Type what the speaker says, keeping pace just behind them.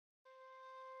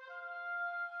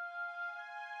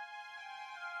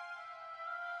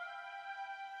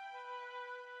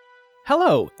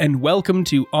Hello, and welcome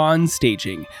to On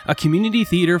Staging, a community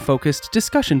theater-focused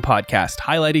discussion podcast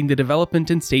highlighting the development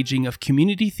and staging of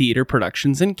community theater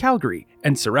productions in Calgary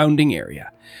and surrounding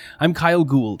area. I'm Kyle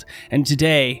Gould, and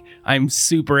today I'm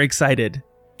super excited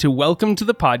to welcome to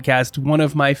the podcast one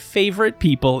of my favorite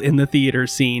people in the theater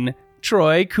scene,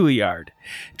 Troy Couillard.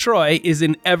 Troy is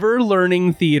an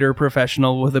ever-learning theater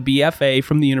professional with a BFA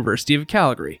from the University of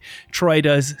Calgary. Troy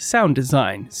does sound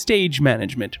design, stage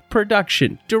management,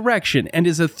 production, direction, and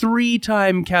is a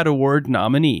 3-time CAT Award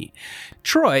nominee.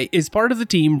 Troy is part of the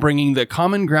team bringing the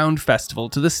Common Ground Festival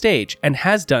to the stage and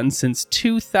has done since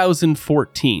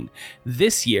 2014.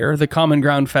 This year, the Common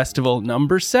Ground Festival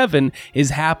number 7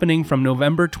 is happening from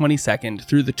November 22nd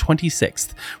through the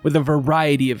 26th with a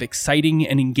variety of exciting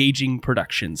and engaging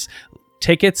productions.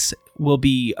 Tickets will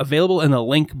be available in the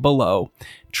link below.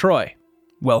 Troy,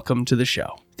 welcome to the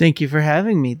show. Thank you for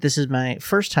having me. This is my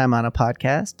first time on a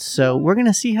podcast, so we're going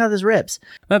to see how this rips.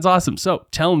 That's awesome. So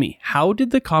tell me, how did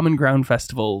the Common Ground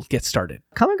Festival get started?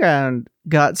 Common Ground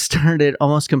got started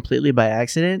almost completely by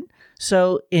accident.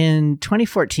 So in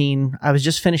 2014, I was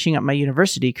just finishing up my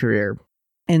university career,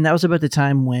 and that was about the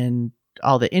time when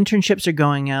all the internships are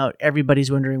going out. Everybody's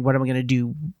wondering, what am I going to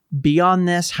do beyond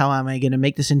this? How am I going to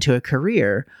make this into a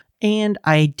career? And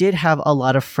I did have a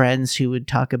lot of friends who would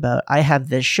talk about, I have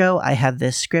this show, I have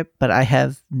this script, but I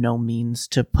have no means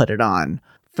to put it on.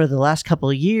 For the last couple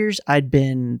of years, I'd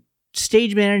been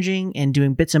stage managing and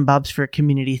doing bits and bobs for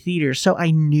community theater. So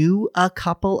I knew a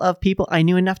couple of people. I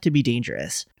knew enough to be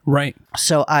dangerous. Right.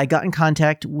 So I got in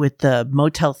contact with the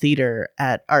Motel Theater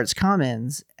at Arts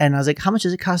Commons, and I was like, how much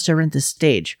does it cost to rent this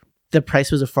stage? The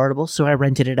price was affordable, so I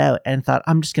rented it out and thought,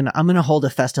 I'm gonna hold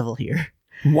a festival here.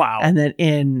 Wow. And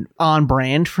then on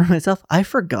brand for myself, I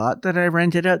forgot that I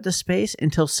rented out the space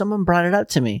until someone brought it up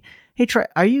to me. Hey, Troy,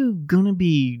 are you gonna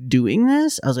be doing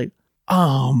this? I was like,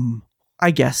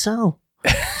 I guess so.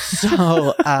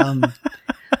 So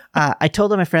I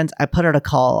told my friends, I put out a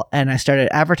call and I started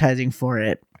advertising for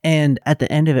it. And at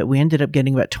the end of it, we ended up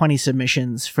getting about 20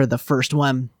 submissions for the first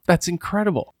one. That's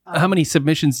incredible. How many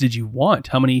submissions did you want?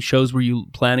 How many shows were you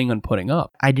planning on putting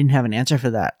up? I didn't have an answer for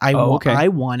that. I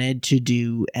wanted to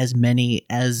do as many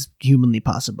as humanly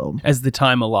possible. As the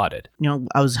time allotted. You know,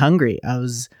 I was hungry. I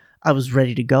was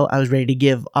ready to go. I was ready to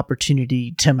give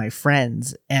opportunity to my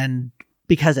friends. And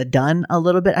because I'd done a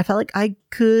little bit, I felt like I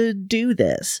could do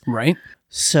this. Right.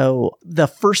 So the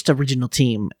first original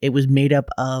team, it was made up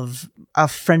of a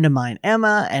friend of mine,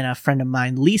 Emma, and a friend of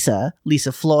mine, Lisa.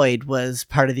 Lisa Floyd was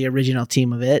part of the original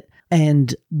team of it.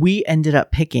 And we ended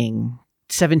up picking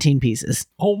 17 pieces.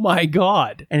 Oh my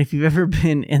God. And if you've ever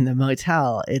been in the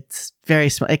motel, it's very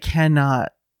small. It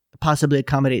cannot possibly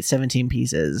accommodate 17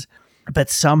 pieces. But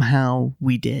somehow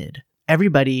we did.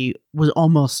 Everybody was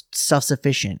almost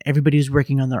self-sufficient. Everybody was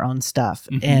working on their own stuff.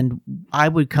 Mm-hmm. And I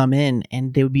would come in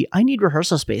and they would be, I need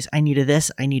rehearsal space. I needed this.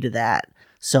 I needed that.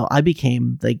 So I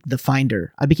became like the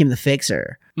finder. I became the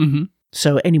fixer. Mm-hmm.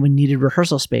 So anyone needed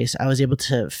rehearsal space, I was able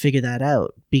to figure that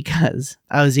out because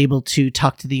I was able to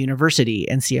talk to the university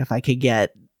and see if I could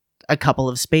get a couple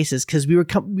of spaces because we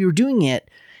were doing it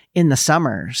in the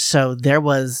summer. So there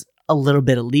was a little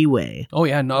bit of leeway. Oh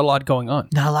yeah, not a lot going on.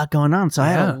 So I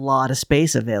had a lot of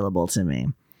space available to me.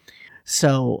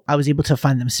 So I was able to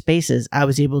find them spaces. I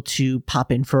was able to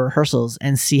pop in for rehearsals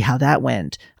and see how that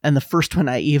went. And the first one,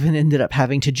 I even ended up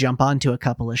having to jump onto a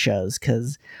couple of shows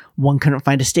because one couldn't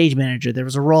find a stage manager. There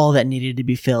was a role that needed to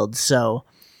be filled. So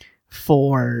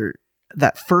for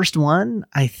that first one,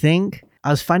 I think I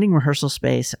was finding rehearsal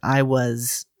space. I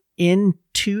was in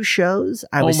 2 shows.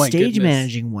 I was stage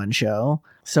managing 1 show.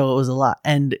 So it was a lot.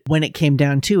 And when it came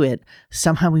down to it,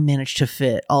 somehow we managed to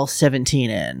fit all 17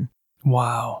 in.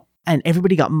 Wow. And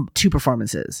everybody got 2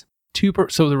 performances.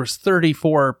 So there was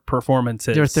 34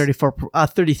 performances. There were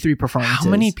 33 performances. How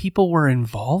many people were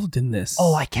involved in this?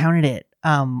 Oh, I counted it.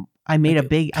 I made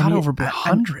over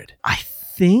 100. I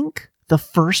think the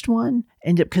first one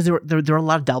ended up, because there were a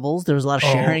lot of doubles. There was a lot of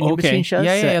sharing in between shows.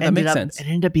 Yeah, that makes sense. It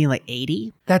ended up being like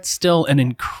 80. That's still an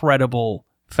incredible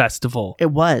festival.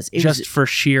 It was. For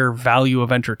sheer value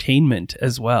of entertainment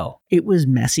as well. It was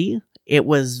messy. It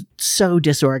was so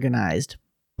disorganized,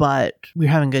 but we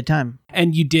were having a good time.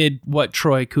 And you did what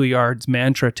Troy Couillard's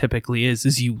mantra typically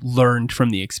is you learned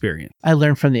from the experience. I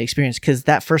learned from the experience because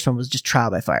that first one was just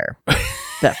trial by fire.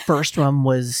 That first one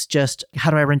was just,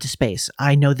 how do I rent a space?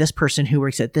 I know this person who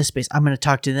works at this space. I'm going to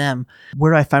talk to them.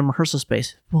 Where do I find rehearsal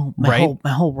space? Well, my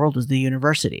whole world was the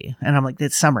university. And I'm like,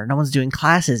 it's summer. No one's doing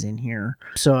classes in here.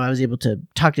 So I was able to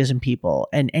talk to some people.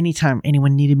 And anytime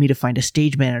anyone needed me to find a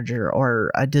stage manager or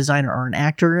a designer or an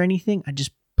actor or anything, I just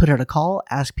put out a call,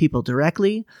 ask people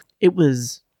directly. It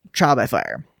was Trial by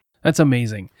fire. That's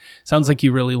amazing. Sounds like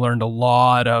you really learned a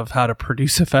lot of how to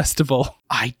produce a festival.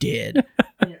 I did.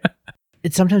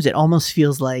 Sometimes it almost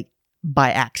feels like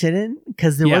by accident,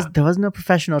 because there was no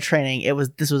professional training.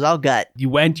 This was all gut. You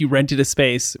rented a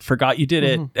space, forgot you did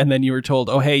it, and then you were told,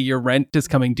 oh, hey, your rent is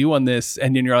coming due on this.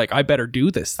 And then you're like, I better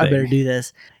do this thing. I better do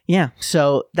this. Yeah.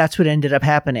 So that's what ended up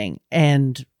happening.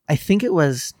 And I think it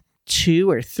was 2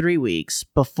 or 3 weeks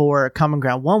before Common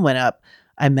Ground 1 went up,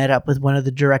 I met up with one of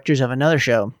the directors of another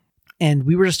show. And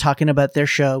we were just talking about their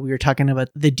show. We were talking about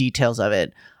the details of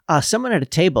it. Someone at a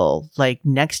table like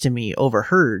next to me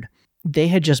overheard. They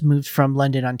had just moved from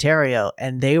London, Ontario,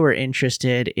 and they were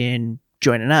interested in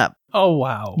joining up. Oh,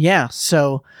 wow. Yeah.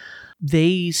 So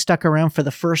they stuck around for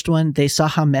the first one. They saw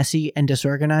how messy and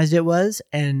disorganized it was,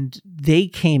 and they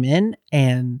came in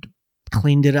and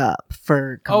cleaned it up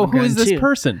for Common Who is Ground this 2.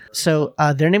 person? So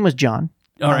their name was John.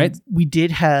 All right. We did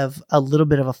have a little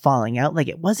bit of a falling out. Like,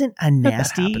 it wasn't a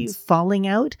nasty falling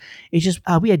out. It's just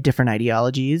we had different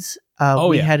ideologies.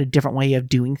 We had a different way of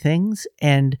doing things.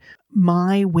 And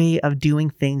my way of doing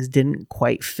things didn't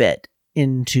quite fit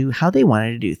into how they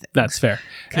wanted to do things. That's fair.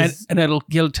 And it'll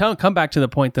come back to the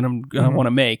point that I want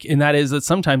to make. And that is that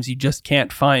sometimes you just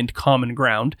can't find common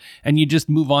ground and you just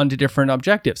move on to different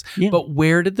objectives. Yeah. But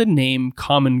where did the name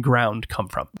Common Ground come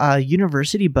from? A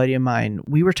university buddy of mine,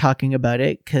 we were talking about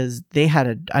it because they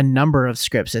had a number of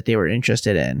scripts that they were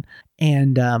interested in.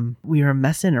 And we were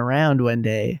messing around one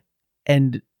day,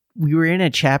 and we were in a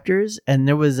chapters, and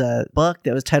there was a book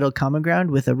that was titled Common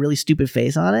Ground with a really stupid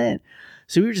face on it.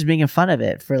 So we were just making fun of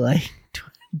it for like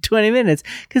 20 minutes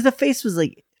because the face was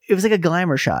like, it was like a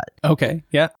glamour shot. Okay.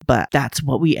 Yeah. But that's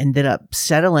what we ended up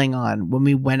settling on when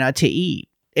we went out to eat.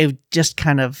 It just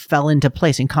kind of fell into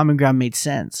place, and Common Ground made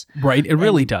sense. Right. It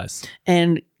really does.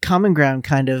 And Common Ground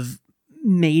kind of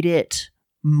made it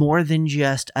more than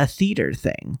just a theater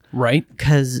thing. Right.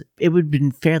 Because it would have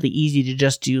been fairly easy to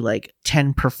just do like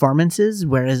 10 performances.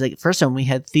 Whereas like first time we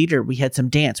had theater, we had some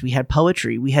dance, we had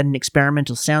poetry, we had an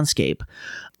experimental soundscape.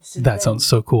 That sounds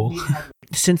so cool.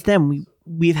 Since then,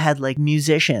 we've had like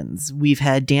musicians, we've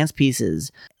had dance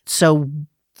pieces. So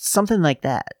something like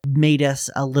that made us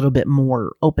a little bit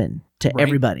more open to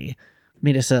everybody,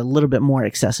 made us a little bit more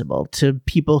accessible to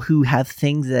people who have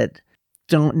things that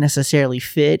don't necessarily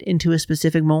fit into a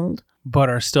specific mold, but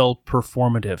are still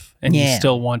performative, and you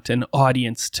still want an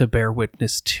audience to bear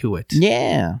witness to it.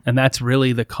 Yeah. And that's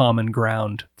really the common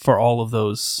ground for all of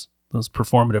those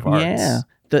performative arts. Yeah.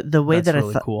 The way that's that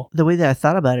really cool. The way that I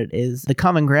thought about it is the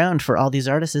common ground for all these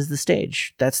artists is the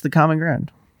stage. That's the common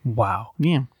ground. Wow.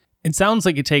 Yeah. It sounds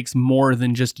like it takes more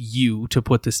than just you to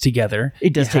put this together.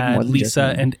 It does take more than Lisa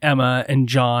just me. and Emma and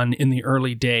John in the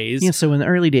early days. Yeah, so in the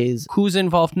early days. Who's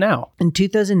involved now? In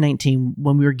 2019,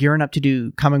 when we were gearing up to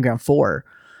do Common Ground 4,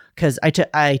 because I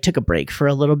took a break for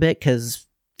a little bit because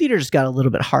theater just got a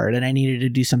little bit hard and I needed to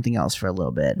do something else for a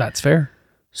little bit. That's fair.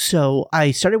 So I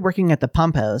started working at the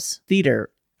Pump House Theater,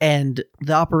 and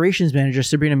the operations manager,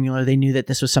 Sabrina Mueller, they knew that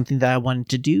this was something that I wanted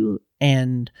to do,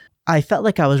 and I felt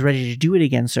like I was ready to do it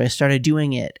again, so I started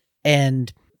doing it.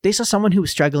 And they saw someone who was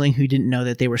struggling who didn't know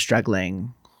that they were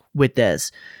struggling with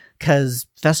this, because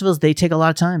festivals, they take a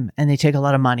lot of time and they take a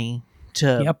lot of money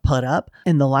to put up.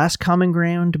 And the last Common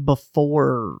Ground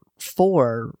before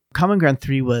 4, Common Ground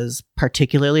 3 was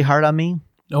particularly hard on me.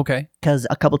 Okay. Because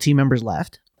a couple team members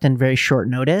left in very short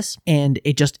notice, and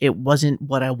it wasn't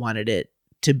what I wanted it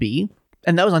to be.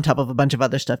 And that was on top of a bunch of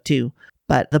other stuff too.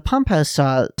 But the Pump House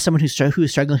saw someone who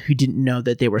was struggling who didn't know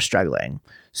that they were struggling.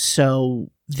 So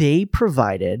they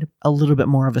provided a little bit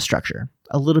more of a structure,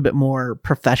 a little bit more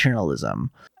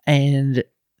professionalism. And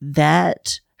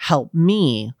that helped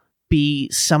me be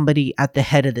somebody at the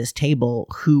head of this table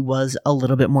who was a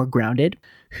little bit more grounded,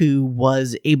 who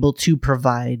was able to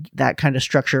provide that kind of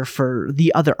structure for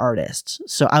the other artists.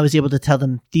 So I was able to tell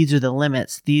them, these are the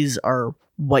limits. These are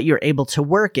what you're able to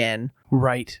work in.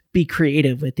 Right. Be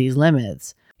creative with these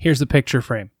limits. Here's a picture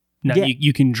frame. Now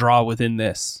you can draw within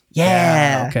this.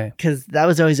 Yeah. Okay. Because that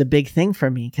was always a big thing for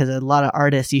me. Because a lot of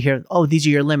artists, you hear, oh, these are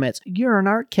your limits. You're an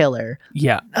art killer.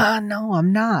 Yeah. No,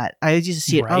 I'm not. I just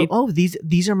see it. Right. Oh,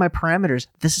 these are my parameters.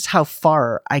 This is how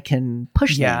far I can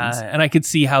push things. Yeah. And I could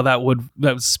see how that would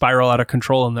spiral out of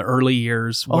control in the early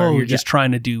years where you're just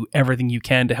trying to do everything you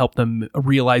can to help them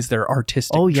realize their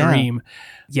artistic dream.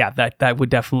 Yeah, that would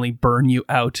definitely burn you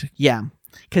out. Yeah.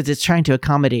 Because it's trying to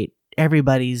accommodate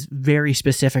everybody's very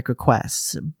specific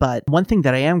requests. But one thing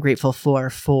that I am grateful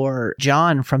for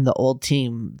John from the old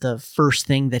team, the first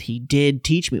thing that he did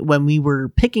teach me when we were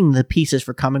picking the pieces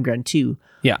for Common Ground 2,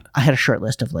 I had a short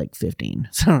list of like 15.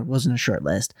 So it wasn't a short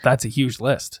list. That's a huge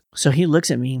list. So he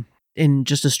looks at me in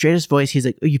just the straightest voice, he's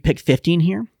like, oh, you picked 15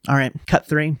 here? All right, cut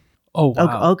 3. Oh,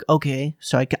 wow. Okay.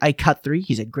 So I cut 3.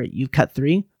 He's like, great, you've cut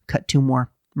 3, cut 2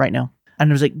 more right now. And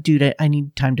I was like, dude, I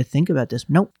need time to think about this.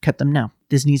 Nope, cut them now.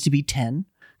 This needs to be 10.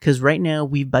 Because right now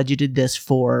we've budgeted this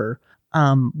for,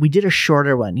 we did a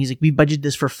shorter one. He's like, we budgeted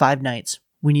this for 5 nights.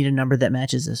 We need a number that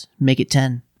matches this. Make it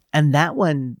 10. And that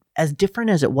one, as different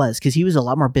as it was, because he was a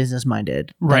lot more business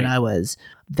minded than I was,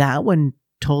 that one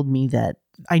told me that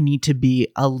I need to be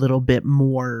a little bit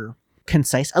more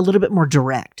concise, a little bit more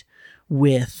direct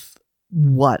with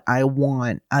what I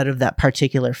want out of that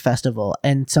particular festival.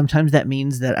 And sometimes that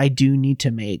means that I do need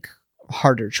to make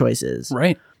harder choices.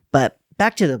 Right. But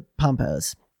back to the Pump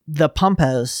House. The Pump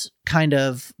House kind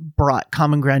of brought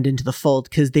Common Ground into the fold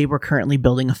because they were currently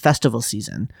building a festival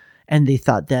season. And they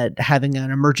thought that having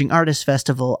an emerging artist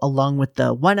festival along with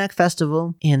the One Act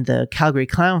Festival and the Calgary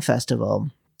Clown Festival,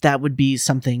 that would be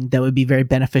something that would be very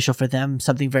beneficial for them,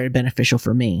 something very beneficial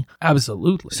for me.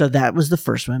 Absolutely. So that was the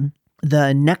first one.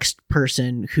 The next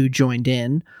person who joined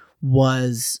in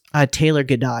was Taylor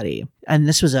Gadati. And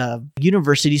this was a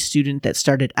university student that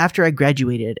started after I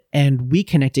graduated, and we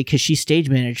connected because she stage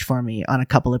managed for me on a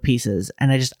couple of pieces.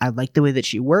 And I liked the way that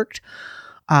she worked.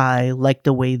 I liked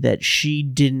the way that she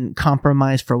didn't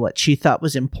compromise for what she thought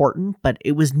was important, but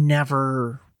it was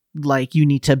never like you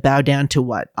need to bow down to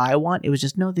what I want. It was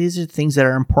just, no, these are things that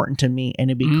are important to me, and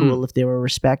it'd be cool if they were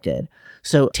respected.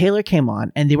 So Taylor came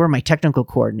on, and they were my technical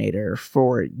coordinator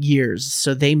for years.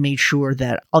 So they made sure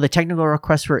that all the technical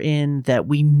requests were in, that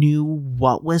we knew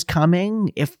what was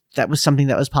coming, if that was something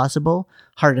that was possible.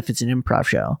 Hard if it's an improv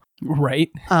show.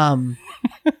 Right.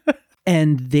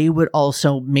 And they would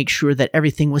also make sure that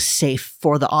everything was safe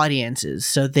for the audiences.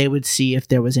 So they would see if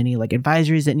there was any like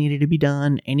advisories that needed to be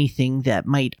done, anything that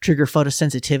might trigger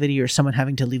photosensitivity or someone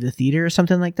having to leave the theater or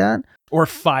something like that. Or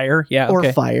fire. Yeah.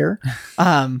 Or fire.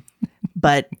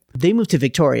 But they moved to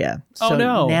Victoria. So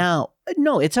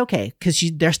no, it's okay because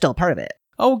they're still part of it.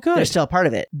 Oh, good. They're still part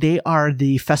of it. They are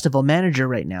the festival manager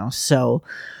right now. So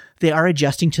they are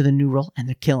adjusting to the new role and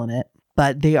they're killing it.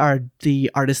 But they are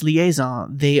the artist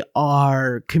liaison. They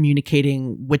are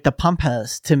communicating with the Pump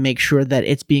House to make sure that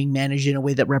it's being managed in a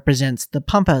way that represents the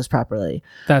Pump House properly.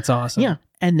 That's awesome. Yeah.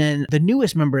 And then the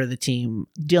newest member of the team,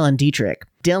 Dylan Dietrich.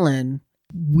 Dylan,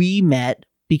 we met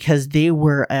because they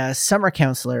were a summer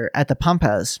counselor at the Pump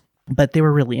House, but they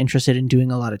were really interested in doing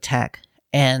a lot of tech.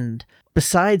 And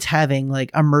besides having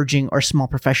like emerging or small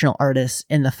professional artists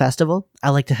in the festival,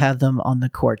 I like to have them on the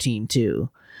core team too,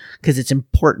 because it's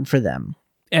important for them.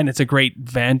 And it's a great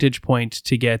vantage point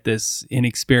to get this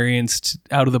inexperienced,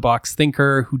 out-of-the-box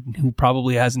thinker who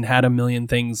probably hasn't had a million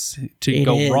things to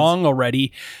go wrong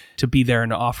already, to be there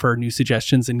and offer new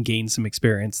suggestions and gain some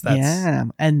experience. Yeah,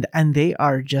 and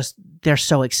they're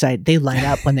so excited. They light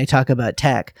up when they talk about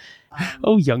tech.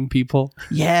 Oh, young people.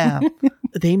 Yeah,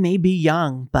 they may be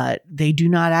young, but they do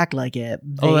not act like it.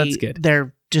 That's good.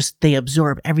 They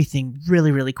absorb everything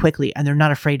really, really quickly, and they're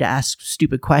not afraid to ask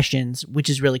stupid questions, which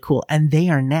is really cool. And they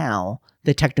are now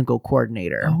the technical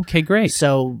coordinator. Okay, great.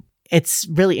 So it's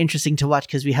really interesting to watch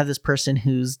because we have this person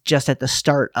who's just at the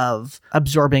start of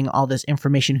absorbing all this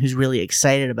information, who's really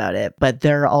excited about it, but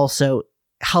they're also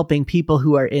helping people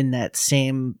who are in that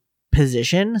same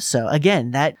position. So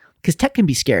again, because tech can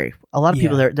be scary. A lot of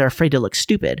people, they're afraid to look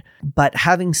stupid, but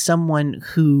having someone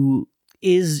who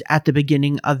is at the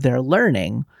beginning of their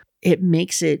learning, it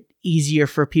makes it easier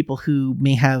for people who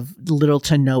may have little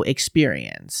to no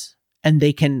experience, and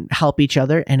they can help each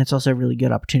other. And it's also a really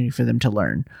good opportunity for them to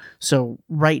learn. So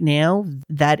right now,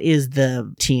 that is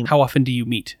the team. How often do you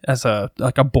meet as a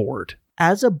board?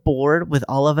 As a board with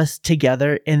all of us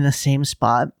together in the same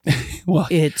spot. Well,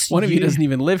 one of you doesn't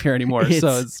even live here anymore,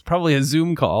 so it's probably a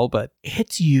Zoom call, but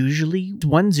it's usually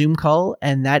one Zoom call,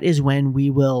 and that is when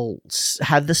we will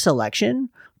have the selection.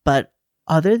 But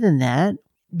other than that,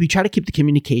 we try to keep the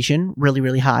communication really,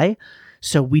 really high,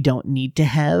 so we don't need to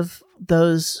have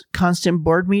those constant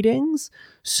board meetings.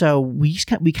 So we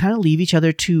kind of leave each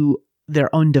other to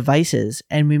their own devices,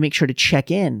 and we make sure to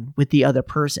check in with the other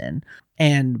person.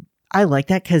 And I like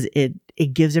that because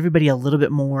it gives everybody a little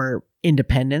bit more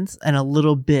independence and a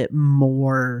little bit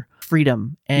more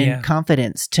freedom and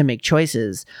confidence to make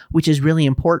choices, which is really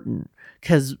important.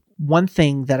 Because one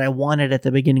thing that I wanted at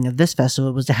the beginning of this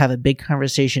festival was to have a big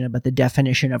conversation about the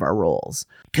definition of our roles.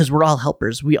 Because we're all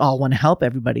helpers. We all want to help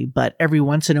everybody. But every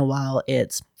once in a while,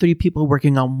 it's 3 people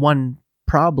working on one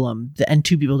problem and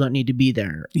 2 people don't need to be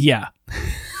there. Yeah.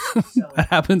 That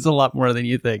happens a lot more than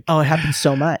you think. Oh, it happens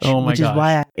so much. Oh my Which gosh. is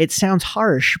why it sounds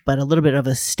harsh, but a little bit of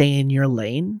a stay in your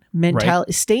lane mentality.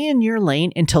 Right. Stay in your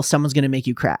lane until someone's going to make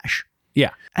you crash.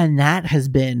 Yeah. And that has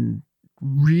been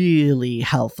really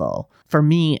helpful for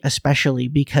me, especially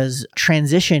because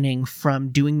transitioning from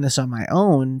doing this on my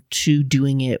own to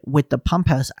doing it with the Pump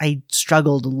House, I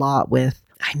struggled a lot with,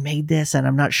 I made this and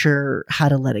I'm not sure how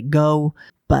to let it go,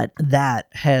 but that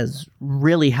has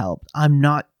really helped. I'm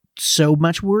not so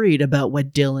much worried about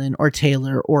what Dylan or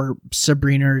Taylor or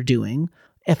Sabrina are doing.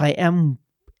 If I am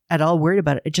at all worried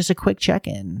about it, it's just a quick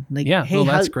check-in. Like, Yeah, hey, well,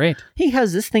 that's great. Hey,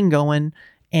 how's this thing going?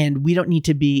 And we don't need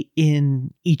to be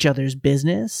in each other's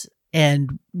business.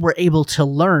 And we're able to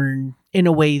learn in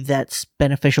a way that's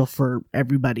beneficial for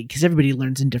everybody, because everybody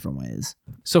learns in different ways.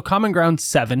 So Common Ground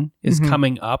 7 is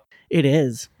coming up. It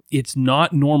is. It's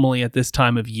not normally at this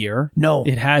time of year. No.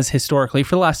 It has historically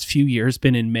for the last few years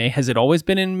been in May. Has it always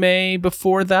been in May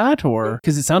before that? Or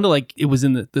because it sounded like it was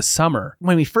in the summer.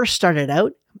 When we first started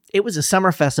out, it was a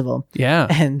summer festival. Yeah.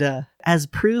 And as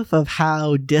proof of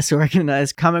how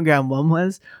disorganized Common Ground 1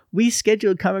 was, we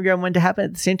scheduled Common Ground 1 to happen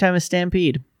at the same time as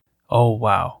Stampede. Oh,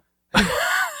 wow.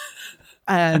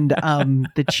 And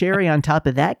the cherry on top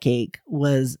of that cake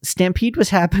was Stampede was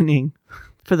happening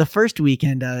for the first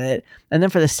weekend of it. And then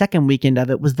for the second weekend of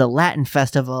it was the Latin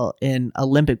Festival in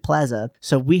Olympic Plaza.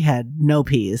 So we had no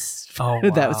peace. Oh,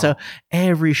 wow. So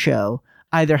every show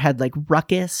either had like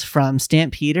Ruckus from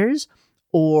Stampeders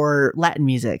or Latin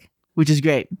music, which is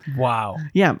great. Wow.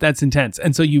 Yeah. That's intense.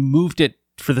 And so you moved it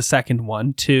for the second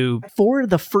one to... For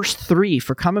the first three,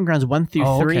 for Common Grounds 1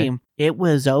 through 3, okay. It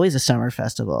was always a summer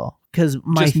festival. Because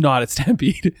just not at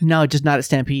Stampede. No, just not at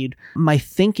Stampede. My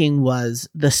thinking was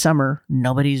the summer,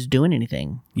 nobody's doing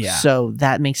anything. Yeah. So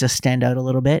that makes us stand out a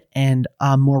little bit, and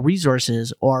more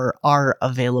resources are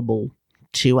available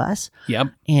to us. Yep.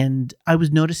 And I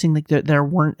was noticing like there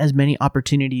weren't as many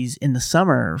opportunities in the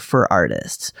summer for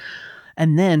artists.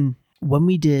 And then when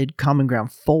we did Common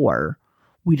Ground 4,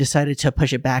 we decided to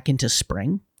push it back into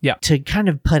spring. Yeah. To kind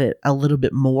of put it a little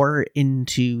bit more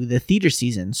into the theater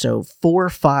season. So 4,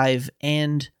 5,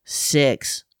 and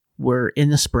 6 were in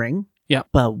the spring. Yeah.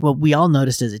 But what we all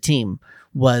noticed as a team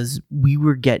was we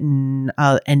were getting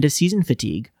end of season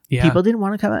fatigue. Yeah. People didn't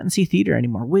want to come out and see theater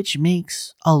anymore, which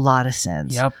makes a lot of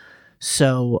sense. Yep.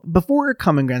 So before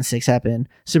Common Ground 6 happened,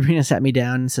 Sabrina sat me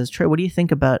down and says, Troy, what do you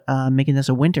think about making this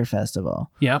a winter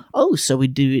festival? Yep. Oh, so we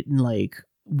do it in like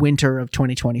winter of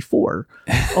 2024.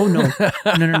 Oh, no.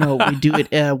 We do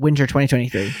it winter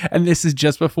 2023. And this is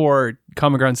just before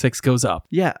Common Ground 6 goes up.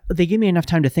 Yeah, they gave me enough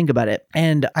time to think about it.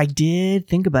 And I did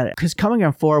think about it because Common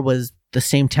Ground 4 was the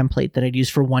same template that I'd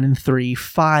used for 1 and 3.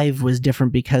 5 was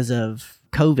different because of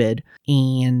COVID,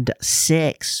 and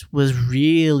 6 was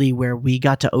really where we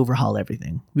got to overhaul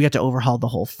everything. We got to overhaul the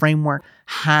whole framework,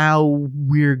 how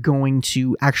we're going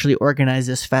to actually organize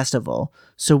this festival.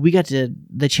 So we got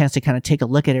the chance to kind of take a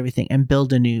look at everything and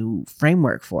build a new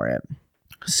framework for it.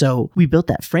 So we built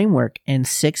that framework, and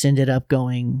 6 ended up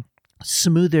going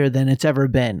smoother than it's ever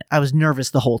been. I was nervous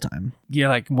the whole time. Yeah,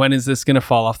 like, when is this going to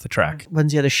fall off the track?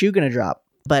 When's the other shoe going to drop?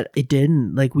 But it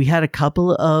didn't. Like, we had a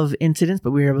couple of incidents, but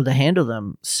we were able to handle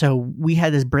them. So we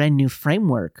had this brand new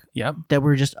framework. Yep. That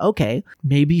we're just, okay,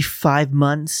 maybe 5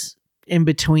 months in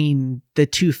between the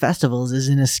two festivals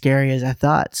isn't as scary as I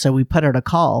thought. So we put out a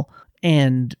call.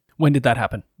 And when did that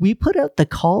happen? We put out the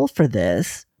call for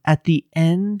this at the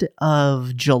end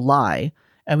of July.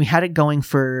 And we had it going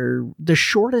for the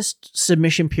shortest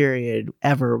submission period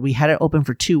ever. We had it open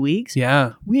for 2 weeks.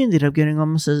 Yeah. We ended up getting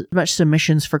almost as much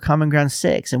submissions for Common Ground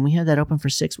 6, and we had that open for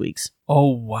 6 weeks. Oh,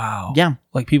 wow. Yeah.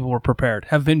 Like, people were prepared.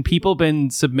 Have people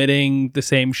been submitting the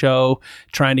same show,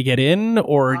 trying to get in,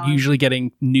 or usually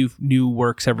getting new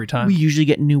works every time? We usually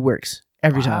get new works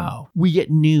every Wow. time. We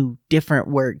get new, different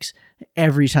works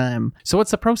every time. So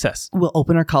what's the process? We'll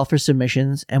open our call for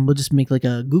submissions, and we'll just make like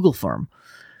a Google form.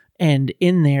 And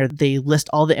in there, they list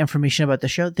all the information about the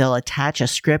show. They'll attach a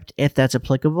script if that's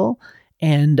applicable.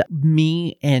 And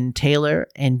me and Taylor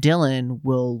and Dylan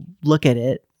will look at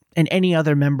it, and any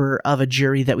other member of a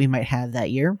jury that we might have that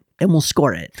year, and we'll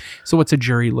score it. So what's a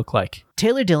jury look like?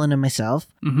 Taylor, Dylan, and myself.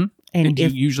 Mm-hmm. And do you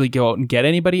usually go out and get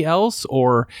anybody else,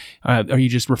 or are you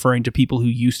just referring to people who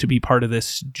used to be part of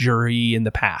this jury in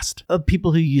the past?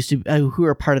 People who used to, who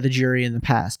are part of the jury in the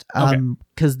past.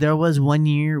 Because there was 1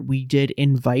 year we did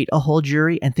invite a whole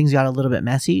jury, and things got a little bit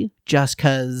messy just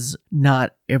because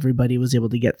not everybody was able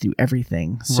to get through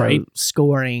everything. So Right.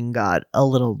 Scoring got a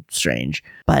little strange.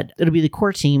 But it'll be the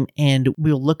core team, and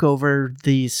we'll look over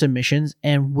the submissions,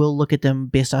 and we'll look at them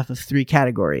based off of 3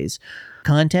 categories.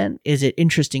 Content, is it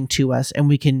interesting to us? And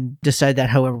we can decide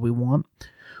that however we want.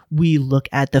 We look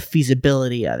at the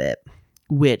feasibility of it,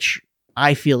 which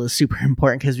I feel is super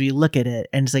important because we look at it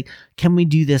and it's like, can we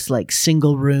do this like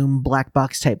single room black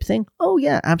box type thing? Oh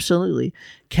yeah, absolutely.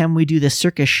 Can we do this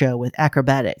circus show with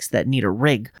acrobatics that need a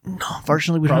rig? No,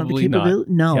 unfortunately we don't have the Probably not.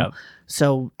 capability. No. Yep.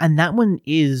 So, and that one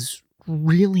is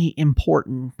really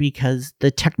important because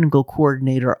the technical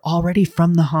coordinator already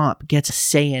from the hop gets a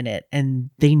say in it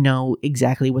and they know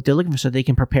exactly what they're looking for so they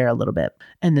can prepare a little bit.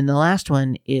 And then the last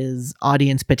one is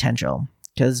audience potential,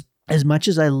 because as much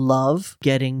as I love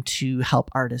getting to help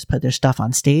artists put their stuff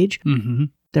on stage, Mm-hmm.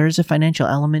 there's a financial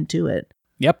element to it.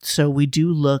 Yep. So we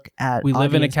do look at We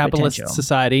live in a audience capitalist potential.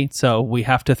 society, so we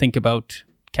have to think about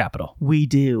capital. We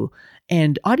do.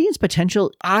 And audience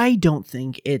potential, I don't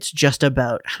think it's just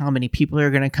about how many people are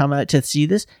going to come out to see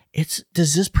this. It's,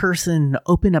 does this person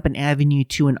open up an avenue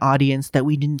to an audience that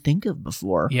we didn't think of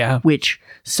before? Yeah. Which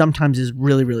sometimes is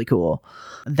really, really cool.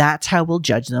 That's how we'll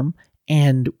judge them.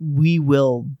 And we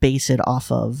will base it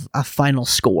off of a final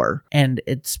score. And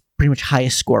it's pretty much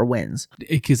highest score wins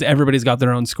Because everybody's got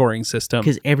their own scoring system.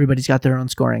 because everybody's got their own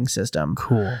scoring system.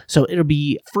 Cool. So it'll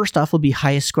be, first off, will be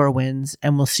highest score wins,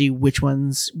 and we'll see which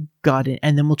ones got it,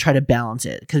 and then we'll try to balance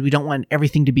it because we don't want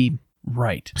everything to be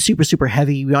Right. super, super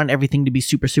heavy. We want everything to be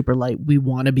super, super light. We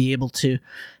want to be able to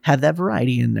have that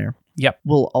variety in there. Yep.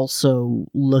 We'll also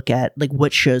look at like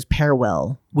what shows pair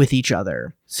well with each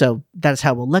other. So that's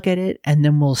how we'll look at it. And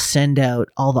then we'll send out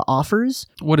all the offers.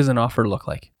 What does an offer look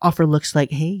like? Offer looks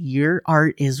like, hey, your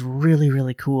art is really,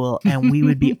 really cool. And we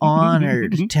would be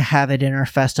honored to have it in our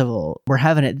festival. We're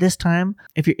having it this time.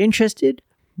 If you're interested,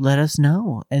 let us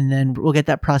know. And then we'll get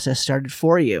that process started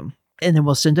for you. And then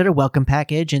we'll send out a welcome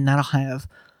package, and that'll have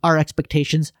our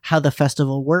expectations, how the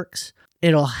festival works.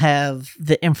 It'll have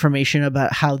the information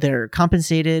about how they're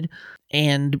compensated,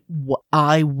 and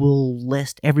I will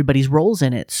list everybody's roles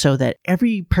in it so that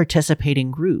every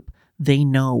participating group, they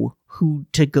know who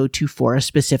to go to for a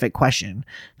specific question,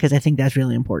 because I think that's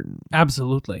really important.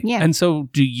 Absolutely. Yeah. And so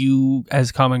do you,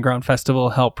 as Common Ground Festival,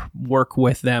 help work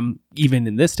with them even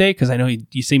in this day? Because I know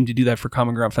you seem to do that for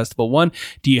Common Ground Festival 1.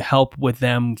 Do you help with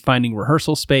them finding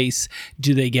rehearsal space?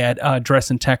 Do they get dress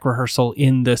and tech rehearsal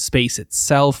in the space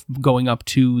itself going up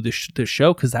to the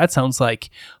show? Because that sounds like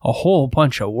a whole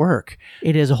bunch of work.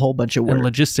 It is a whole bunch of work. And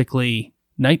logistically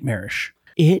nightmarish.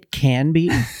 It can be.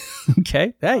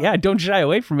 Okay. Yeah, don't shy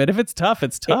away from it. If it's tough,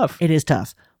 it's tough. It is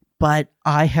tough. But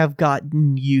I have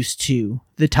gotten used to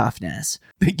the toughness.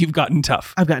 You've gotten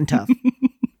tough. I've gotten tough.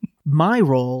 My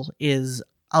role is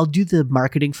I'll do the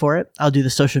marketing for it. I'll do the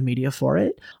social media for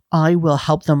it. I will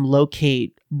help them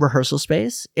locate rehearsal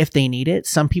space if they need it.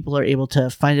 Some people are able to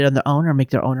find it on their own or make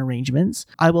their own arrangements.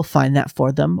 I will find that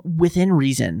for them within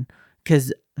reason,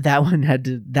 because that one had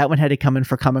to come in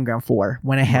for Common Ground 4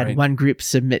 when I had Right. one group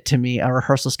submit to me a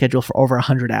rehearsal schedule for over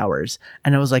 100 hours.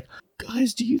 And I was like,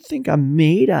 guys, do you think I'm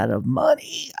made out of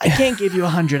money? I can't give you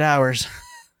 100 hours.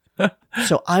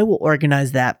 So I will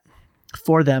organize that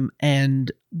for them.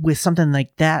 And with something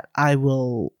like that,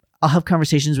 I'll have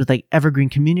conversations with like evergreen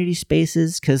community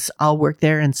spaces, because I'll work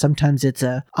there, and sometimes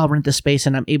I'll rent the space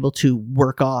and I'm able to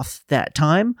work off that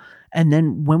time. And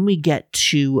then when we get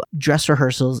to dress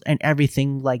rehearsals and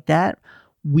everything like that,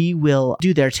 we will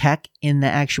do their tech in the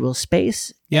actual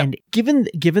space. Yep. And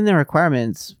given the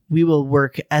requirements, we will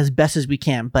work as best as we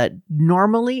can. But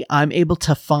normally I'm able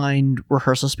to find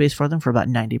rehearsal space for them for about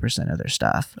 90% of their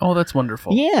stuff. Oh, that's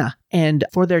wonderful. Yeah. And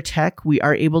for their tech, we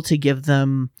are able to give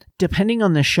them, depending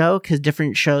on the show, because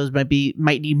different shows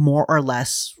might need more or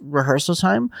less rehearsal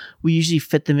time, we usually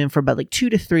fit them in for about like 2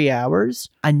 to 3 hours,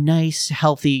 a nice,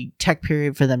 healthy tech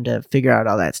period for them to figure out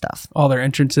all that stuff. All their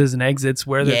entrances and exits,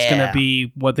 where there's going Yeah. to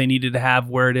be what they needed to have,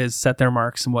 where it is, set their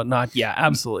marks and whatnot. Yeah,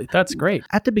 absolutely. That's great.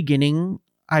 At the beginning,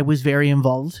 I was very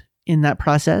involved in that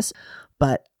process,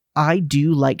 but I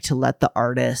do like to let the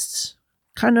artists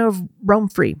kind of roam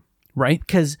free, Right?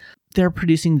 because they're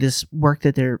producing this work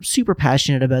that they're super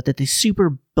passionate about, that they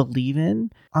super believe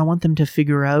in. I want them to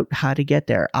figure out how to get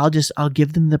there. I'll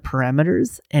give them the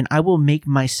parameters, and I will make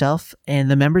myself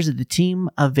and the members of the team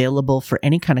available for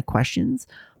any kind of questions.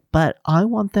 But I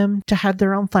want them to have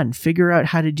their own fun, figure out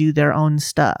how to do their own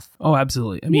stuff. Oh,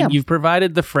 absolutely. I mean, Yeah. you've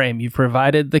provided the frame, you've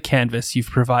provided the canvas, you've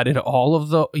provided all of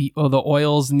the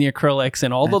oils and the acrylics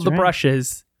and all of That's the right.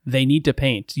 brushes they need to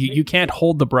paint. You can't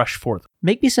hold the brush for them.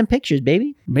 Make me some pictures,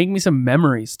 baby. Make me some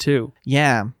memories too.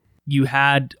 Yeah. You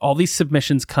had all these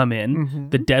submissions come in.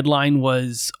 Mhm. The deadline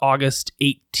was August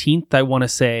 18th, I want to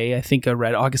say. I think I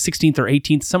read August 16th or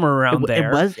 18th, somewhere around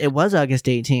there. It was August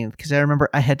 18th, because I remember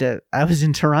I was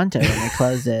in Toronto when they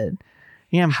closed it.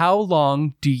 Yeah. How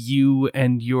long do you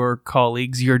and your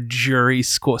colleagues, your jury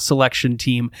selection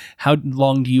team, how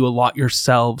long do you allot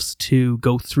yourselves to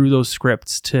go through those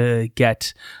scripts to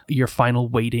get your final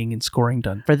weighting and scoring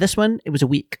done? For this one, it was a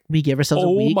week. We gave ourselves a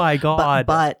week. Oh my God.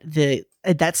 But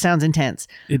that sounds intense.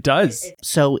 It does.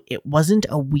 So it wasn't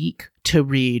a week to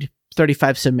read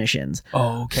 35 submissions.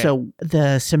 Oh, okay. So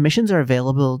the submissions are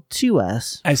available to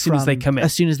us as soon as they come in.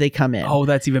 As soon as they come in. Oh,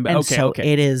 that's even better. And so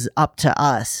it is up to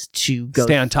us to go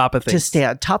stay on top of things. To stay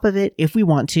on top of it if we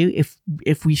want to.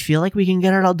 If we feel like we can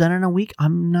get it all done in a week,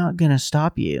 I'm not gonna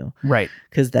stop you. Right.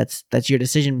 Because that's your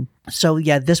decision. So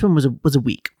yeah, this one was a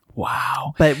week.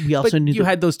 Wow. But we also knew you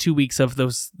had those 2 weeks of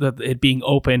it being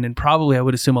open, and probably I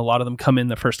would assume a lot of them come in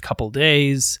the first couple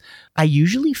days. I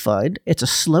usually find it's a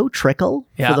slow trickle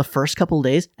for the first couple of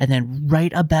days, and then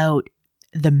right about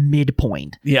the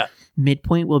midpoint. Yeah.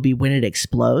 Midpoint will be when it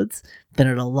explodes. Then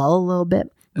it'll lull a little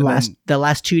bit. The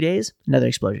last 2 days, another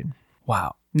explosion.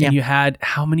 Wow. Yeah. And you had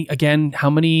how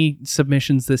many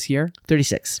submissions this year?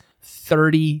 36.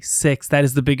 36. That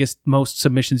is the most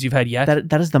submissions you've had yet?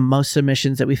 That is the most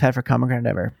submissions that we've had for Common Ground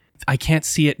ever. I can't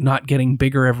see it not getting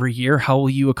bigger every year. How will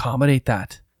you accommodate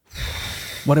that?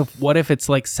 What if it's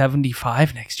like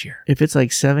 75 next year? If it's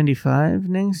like 75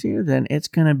 next year, then it's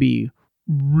going to be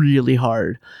really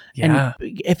hard. Yeah.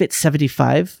 And if it's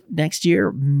 75 next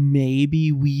year,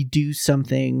 maybe we do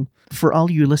something. For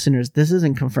all you listeners, this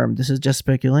isn't confirmed. This is just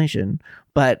speculation.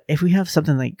 But if we have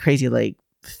something like crazy like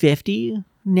 50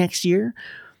 next year,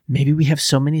 maybe we have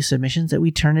so many submissions that we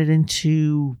turn it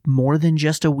into more than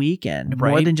just a weekend,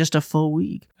 right? More than just a full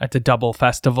week. At the double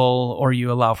festival, or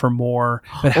you allow for more.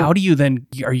 But how do you then,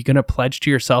 are you going to pledge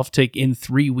to yourself to, in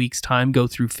 3 weeks' time, go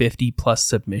through 50 plus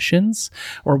submissions?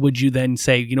 Or would you then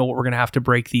say, you know what, we're going to have to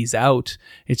break these out.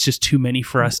 It's just too many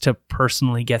for us to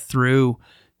personally get through,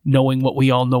 knowing what we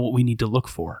all know what we need to look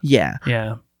for. Yeah.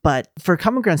 Yeah. But for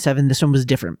Common Ground 7, this one was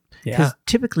different. Yeah. Because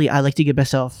typically I like to give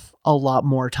myself a lot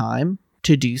more time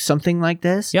to do something like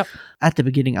this. Yep. At the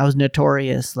beginning, I was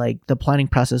notorious. Like the planning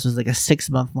process was like a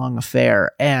 6-month long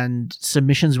affair, and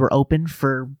submissions were open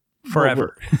for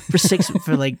forever.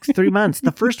 For like 3 months.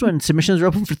 The first one, submissions were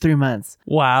open for 3 months.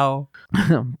 Wow.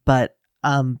 But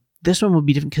this one would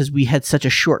be different because we had such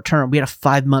a short term. We had a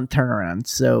 5-month turnaround,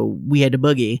 so we had to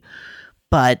boogie.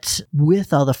 But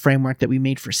with all the framework that we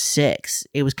made for 6,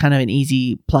 it was kind of an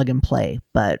easy plug and play.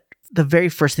 But the very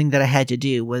first thing that I had to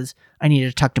do was I needed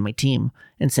to talk to my team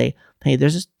and say, hey,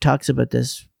 there's talks about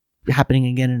this happening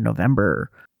again in November.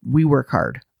 We work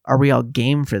hard. Are we all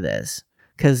game for this?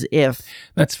 Because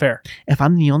that's fair. If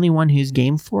I'm the only one who's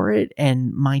game for it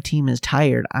and my team is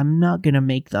tired, I'm not going to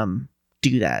make them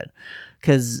do that.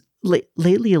 Because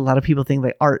lately, a lot of people think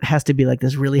like art has to be like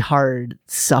this really hard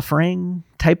suffering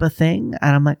type of thing.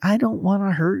 And I'm like, I don't want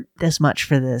to hurt this much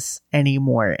for this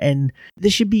anymore. And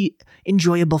this should be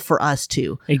enjoyable for us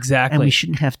too. Exactly. And we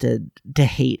shouldn't have to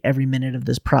hate every minute of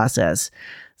this process.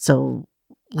 So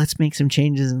let's make some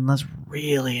changes and let's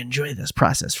really enjoy this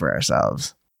process for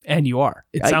ourselves. And you are.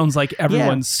 It sounds like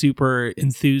everyone's super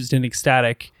enthused and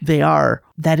ecstatic. They are.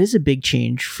 That is a big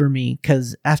change for me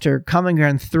because after Common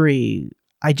Ground 3,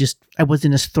 I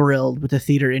wasn't as thrilled with the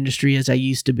theater industry as I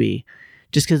used to be,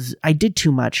 just because I did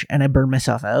too much and I burned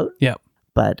myself out. Yeah.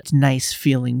 But it's nice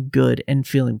feeling good and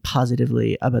feeling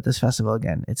positively about this festival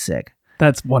again. It's sick.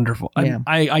 That's wonderful. Yeah.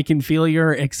 I can feel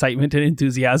your excitement and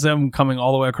enthusiasm coming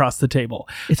all the way across the table.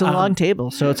 It's a long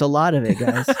table, so it's a lot of it,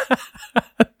 guys.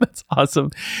 That's awesome.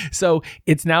 So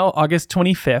it's now August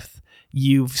 25th.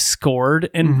 You've scored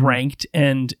and ranked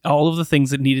and all of the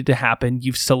things that needed to happen.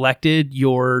 You've selected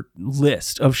your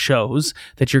list of shows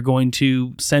that you're going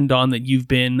to send on that you've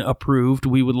been approved.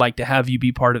 We would like to have you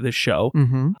be part of this show.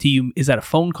 Is that a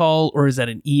phone call or is that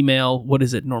an email? What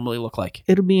does it normally look like?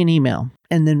 It'll be an email.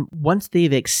 And then once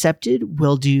they've accepted,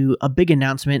 we'll do a big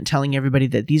announcement telling everybody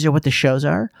that these are what the shows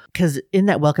are. Because in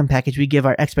that welcome package, we give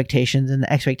our expectations, and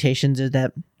the expectations is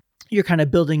that you're kind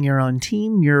of building your own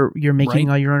team. You're making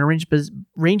all your own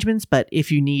arrangements. But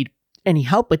if you need any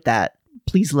help with that,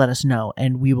 please let us know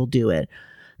and we will do it.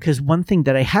 Because one thing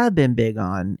that I have been big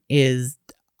on is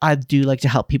I do like to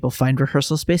help people find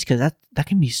rehearsal space because that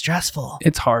can be stressful.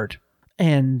 It's hard.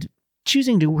 And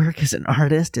choosing to work as an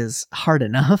artist is hard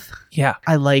enough. Yeah.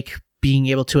 I like being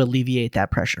able to alleviate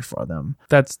that pressure for them.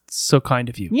 That's so kind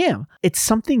of you. Yeah. It's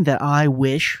something that I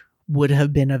wish would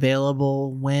have been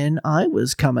available when I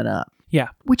was coming up. Yeah.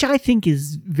 Which I think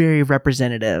is very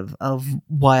representative of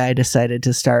why I decided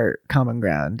to start Common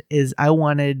Ground, is I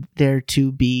wanted there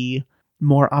to be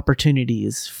more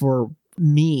opportunities for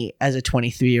me as a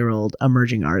 23-year-old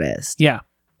emerging artist. Yeah.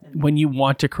 when you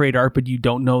want to create art, but you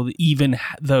don't know even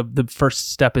the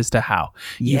first step as to how.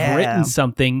 Yeah. You've written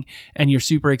something and you're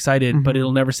super excited, but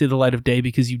it'll never see the light of day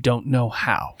because you don't know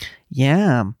how.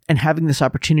 Yeah. And having this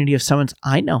opportunity of someone's,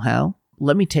 I know how.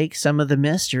 Let me take some of the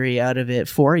mystery out of it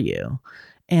for you.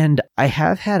 And I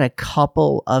have had a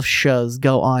couple of shows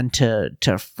go on to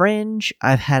Fringe.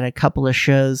 I've had a couple of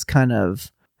shows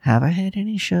have I had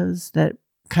any shows that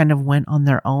kind of went on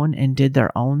their own and did their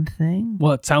own thing?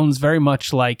 Well, it sounds very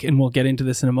much like, and we'll get into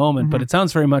this in a moment, but it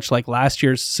sounds very much like last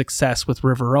year's success with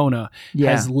Riverona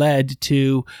has led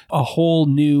to a whole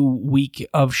new week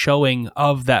of showing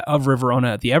of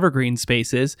Riverona at the Evergreen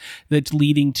Spaces that's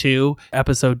leading to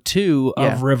episode 2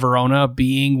 of Riverona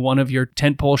being one of your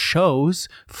tentpole shows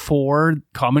for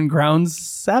Common Grounds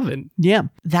 7. Yeah.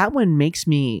 That one makes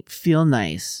me feel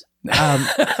nice.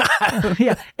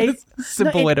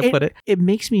 Simple way to put it. It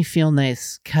makes me feel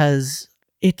nice because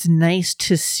it's nice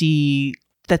to see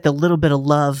that the little bit of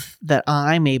love that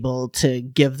I'm able to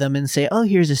give them and say, oh,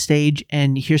 here's a stage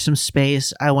and here's some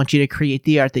space. I want you to create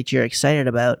the art that you're excited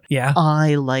about. Yeah.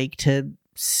 I like to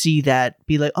see that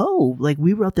be like, oh, like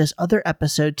we wrote this other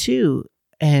episode too,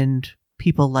 and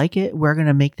people like it. We're going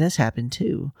to make this happen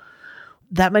too.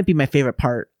 That might be my favorite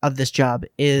part of this job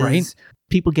is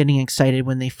people getting excited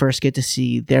when they first get to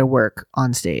see their work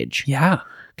on stage. Yeah.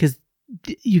 Because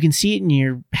you can see it in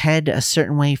your head a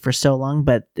certain way for so long,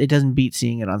 but it doesn't beat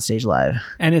seeing it on stage live.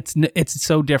 And it's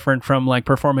so different from like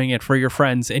performing it for your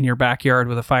friends in your backyard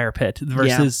with a fire pit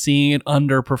versus seeing it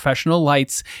under professional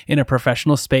lights in a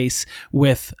professional space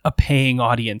with a paying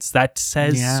audience. That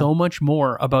says so much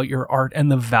more about your art and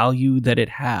the value that it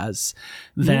has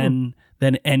than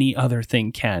any other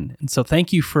thing can. And so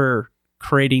thank you for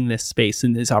creating this space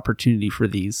and this opportunity for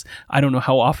these. I don't know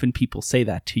how often people say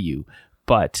that to you,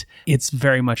 but it's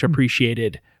very much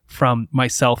appreciated from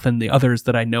myself and the others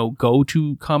that I know go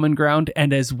to Common Ground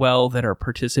and as well that are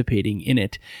participating in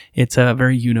it. It's a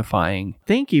very unifying.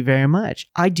 Thank you very much.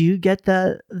 I do get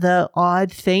the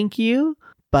odd thank you,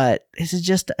 but this is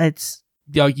just, it's...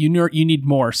 You need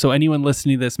more. So anyone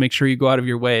listening to this, make sure you go out of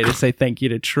your way to say thank you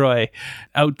to Troy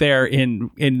out there in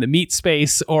the meat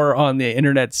space or on the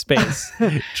internet space.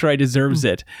 Troy deserves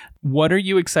it. What are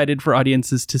you excited for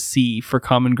audiences to see for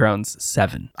Common Grounds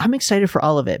 7? I'm excited for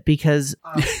all of it because...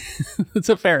 That's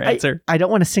a fair answer. I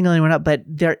don't want to single anyone out, but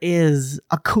there is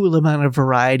a cool amount of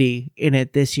variety in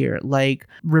it this year. Like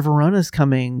Riverona's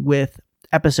coming with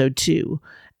episode 2.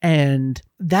 And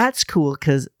that's cool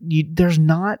because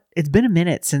it's been a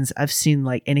minute since I've seen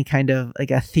like any kind of like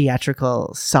a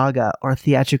theatrical saga or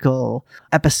theatrical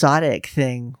episodic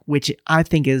thing, which I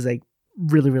think is like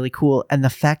really, really cool. And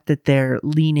the fact that they're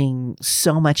leaning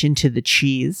so much into the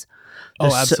cheese,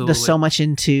 absolutely. So much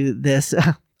into this.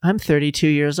 I'm 32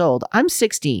 years old. I'm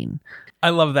 16. I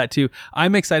love that too.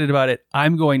 I'm excited about it.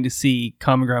 I'm going to see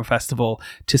Common Ground Festival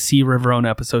to see Riverona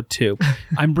episode 2.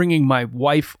 I'm bringing my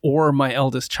wife or my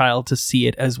eldest child to see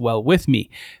it as well with me.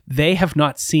 They have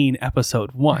not seen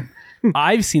episode 1.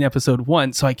 I've seen episode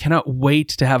 1, so I cannot wait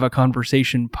to have a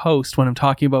conversation post when I'm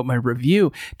talking about my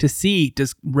review to see,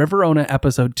 does Riverona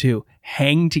episode 2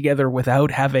 hang together without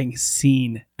having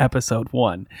seen episode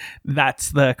 1?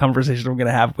 That's the conversation I'm going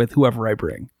to have with whoever I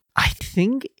bring. I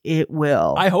think it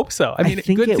will. I hope so. I mean,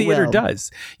 good theater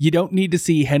does. You don't need to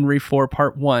see Henry IV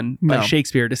Part 1 by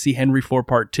Shakespeare to see Henry IV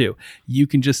Part 2. You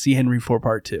can just see Henry IV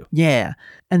Part 2. Yeah.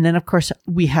 And then, of course,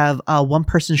 we have a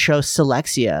one-person show,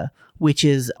 Selexia, which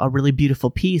is a really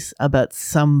beautiful piece about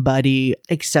somebody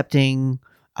accepting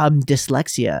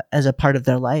dyslexia as a part of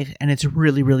their life. And it's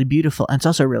really, really beautiful. And it's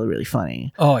also really, really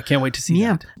funny. Oh, I can't wait to see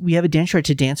that. We have a dance short,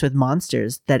 To Dance with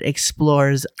Monsters, that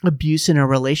explores abuse in a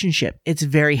relationship. It's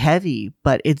very heavy,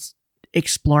 but it's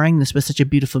exploring this with such a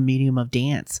beautiful medium of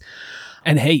dance.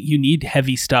 And hey, you need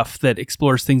heavy stuff that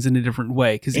explores things in a different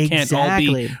way because it can't all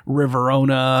be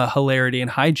Riverona, hilarity, and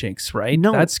hijinks, right?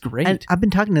 No, that's great. And I've been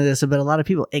talking to this about a lot of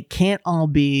people. It can't all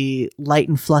be light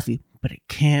and fluffy, but it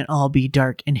can't all be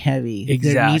dark and heavy.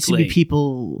 Exactly. There needs to be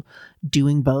people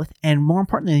doing both. And more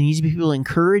importantly, there needs to be people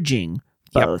encouraging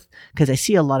both. Because I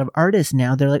see a lot of artists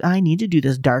now, they're like, I need to do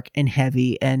this dark and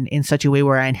heavy and in such a way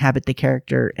where I inhabit the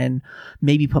character and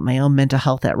maybe put my own mental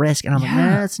health at risk. And I'm like,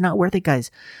 nah, it's not worth it,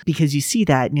 guys. Because you see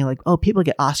that and you're like, oh, people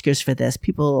get Oscars for this.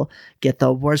 People get the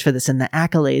awards for this and the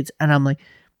accolades. And I'm like,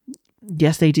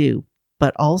 yes, they do.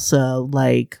 But also,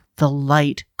 like, the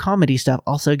light comedy stuff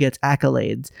also gets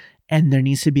accolades. And there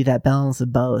needs to be that balance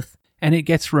of both. And it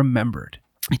gets remembered.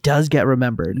 It does get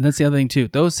remembered. And that's the other thing too.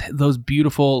 Those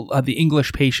beautiful the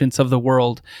English patients of the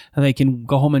world, they can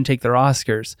go home and take their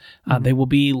Oscars. They will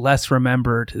be less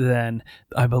remembered than,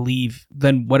 I believe,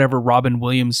 than whatever Robin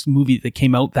Williams movie that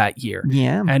came out that year.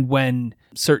 Yeah. And when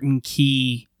certain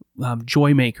key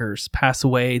joy makers pass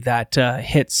away, that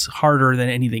hits harder than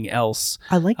anything else.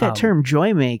 I like that term,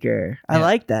 joy maker. I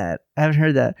like that. I haven't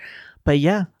heard that. But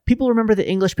yeah, people remember The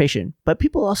English Patient, but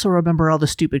people also remember all the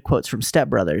stupid quotes from Step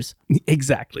Brothers.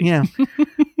 Exactly. Yeah.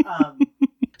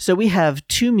 So we have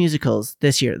 2 musicals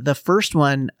this year. The first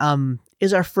one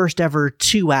is our first ever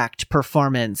 2-act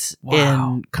performance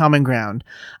in Common Ground.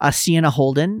 Sienna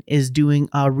Holden is doing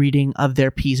a reading of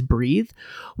their piece Breathe,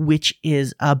 which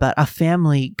is about a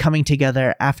family coming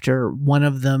together after one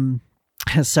of them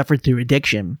has suffered through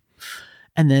addiction.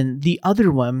 And then the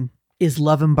other one is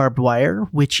Love and Barbed Wire,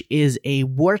 which is a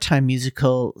wartime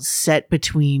musical set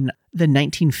between the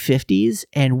 1950s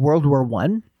and World War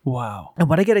I. Wow. And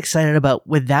what I get excited about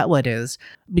with that one is,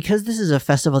 because this is a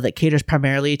festival that caters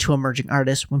primarily to emerging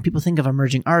artists, when people think of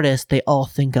emerging artists, they all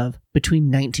think of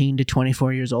between 19 to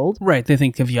 24 years old. Right. They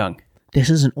think of young. This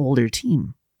is an older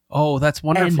team. Oh, that's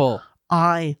wonderful. And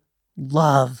I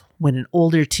love when an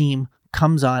older team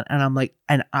comes on and I'm like,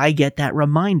 and I get that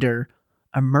reminder,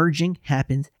 emerging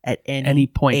happens at any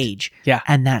point. Age. Yeah.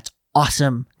 And that's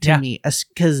awesome to me.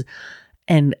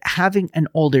 And having an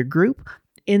older group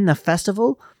in the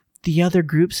festival, the other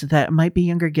groups that might be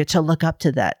younger get to look up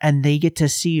to that, and they get to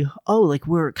see, oh, like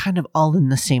we're kind of all in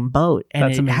the same boat. And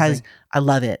that's amazing. I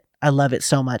love it. I love it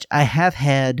so much. I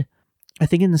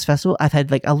think in this festival, I've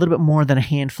had like a little bit more than a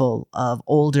handful of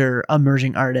older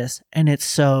emerging artists, and it's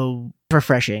so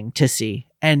refreshing to see.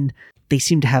 And they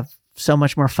seem to have so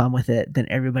much more fun with it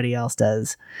than everybody else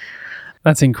does.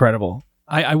 That's incredible.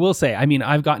 I will say, I mean,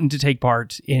 I've gotten to take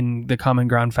part in the Common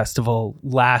Ground Festival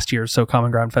last year, so Common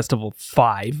Ground Festival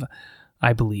 5,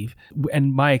 I believe.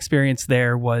 And my experience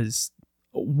there was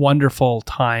a wonderful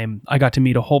time. I got to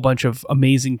meet a whole bunch of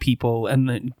amazing people and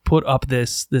then put up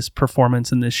this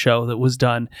performance and this show that was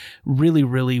done really,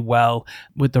 really well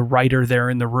with the writer there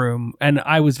in the room. And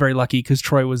I was very lucky because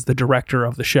Troy was the director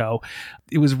of the show.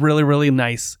 It was really, really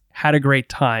nice. Had a great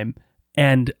time.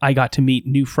 And I got to meet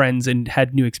new friends and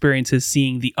had new experiences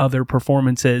seeing the other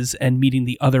performances and meeting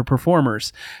the other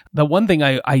performers. The one thing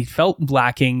I felt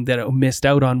lacking that I missed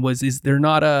out on is there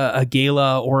not a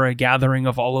gala or a gathering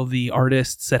of all of the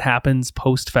artists that happens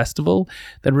post-festival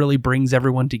that really brings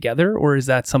everyone together? Or is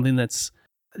that something that's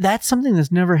something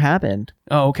that's never happened.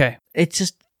 Oh, okay.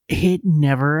 It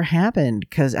never happened,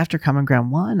 because after Common Ground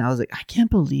 1, I was like, I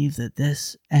can't believe that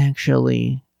this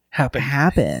actually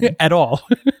happened. At all.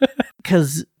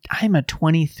 Because I'm a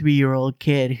 23-year-old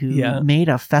kid who made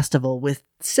a festival with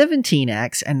 17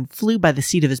 acts and flew by the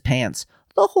seat of his pants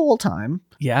the whole time.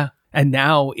 Yeah. And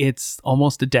now it's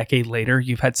almost a decade later.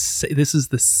 You've had, this is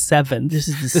the 7th. This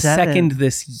is the second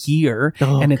this year.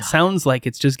 Oh, and it sounds like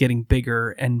it's just getting bigger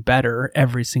and better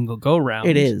every single go round.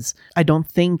 It is. I don't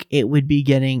think it would be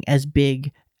getting as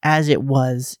big as it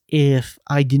was if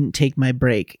I didn't take my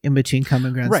break in between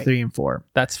Common Grounds 3 and 4.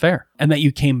 That's fair. And that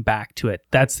you came back to it.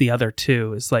 That's the other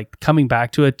too, is like coming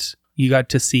back to it, you got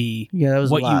to see that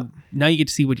was what a lot. now you get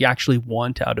to see what you actually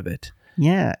want out of it.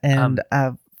 Yeah. And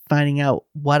finding out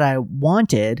what I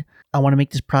wanted, I want to make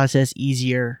this process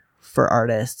easier for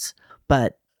artists.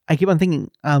 But I keep on thinking,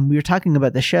 we were talking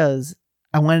about the shows.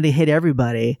 I wanted to hit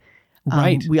everybody.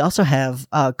 Right. We also have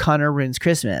Connor Ruins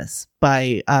Christmas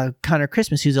by Connor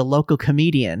Christmas, who's a local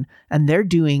comedian, and they're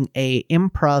doing a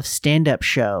improv stand-up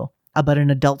show about an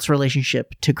adult's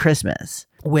relationship to Christmas,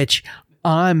 which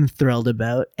I'm thrilled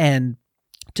about. And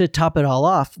to top it all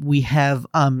off, we have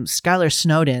Skylar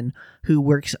Snowden, who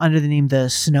works under the name The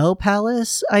Snow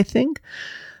Palace, I think.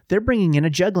 They're bringing in a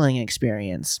juggling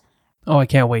experience. Oh, I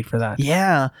can't wait for that.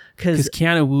 Yeah, because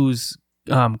Keanu Wu's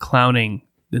clowning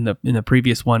in the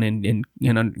previous one in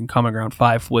Common Ground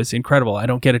 5 was incredible. I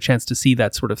don't get a chance to see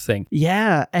that sort of thing.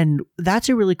 Yeah, and that's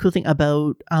a really cool thing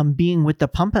about being with the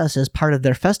Pump House as part of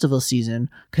their festival season,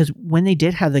 because when they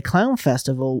did have the Clown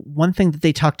Festival, one thing that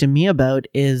they talked to me about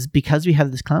is, because we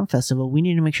have this Clown Festival, we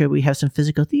need to make sure we have some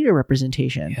physical theater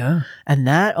representation. Yeah. And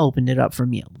that opened it up for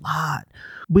me a lot,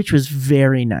 which was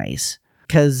very nice,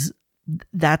 because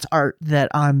that's art that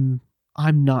I'm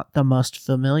not the most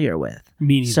familiar with.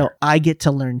 Me neither. So I get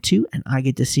to learn too, and I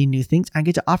get to see new things. I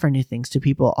get to offer new things to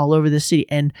people all over the city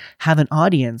and have an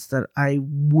audience that I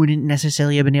wouldn't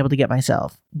necessarily have been able to get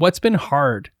myself. What's been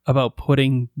hard about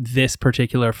putting this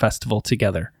particular festival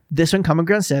together? This one, Common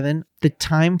Ground 7, the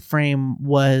time frame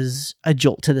was a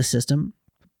jolt to the system.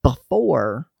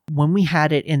 Before, when we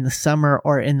had it in the summer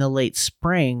or in the late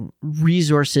spring,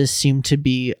 resources seemed to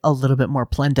be a little bit more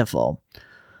plentiful.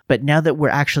 But now that we're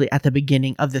actually at the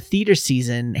beginning of the theater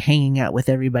season, hanging out with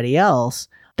everybody else,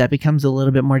 that becomes a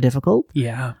little bit more difficult.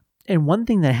 Yeah. And one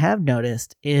thing that I have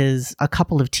noticed is a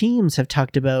couple of teams have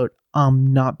talked about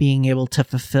not being able to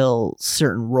fulfill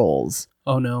certain roles.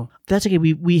 Oh, no. That's okay.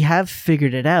 We have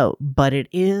figured it out, but it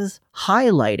is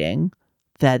highlighting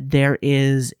that there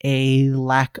is a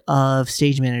lack of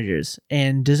stage managers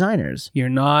and designers. You're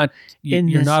not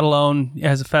alone.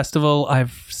 As a festival,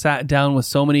 I've sat down with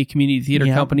so many community theater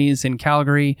companies in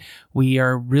Calgary. We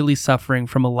are really suffering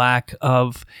from a lack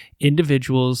of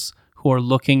individuals who are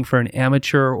looking for an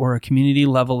amateur or a community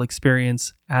level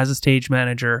experience as a stage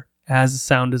manager, as a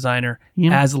sound designer,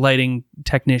 as a lighting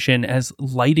technician, as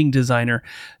lighting designer,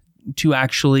 to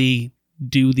actually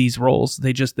do these roles.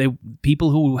 People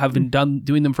who have been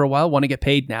doing them for a while want to get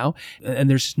paid now, and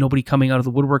there's just nobody coming out of the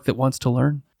woodwork that wants to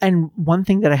learn. And one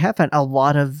thing that I have found, a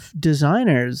lot of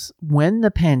designers, when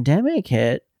the pandemic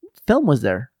hit, film was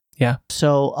there. Yeah.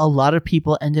 So a lot of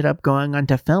people ended up going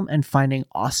onto film and finding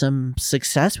awesome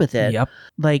success with it. Yep.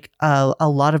 Like a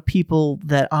lot of people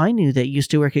that I knew that used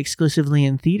to work exclusively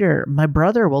in theater, my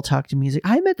brother will talk to me. He's like,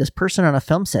 I met this person on a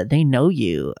film set. They know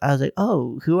you. I was like,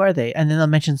 oh, who are they? And then they'll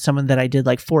mention someone that I did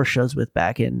like 4 shows with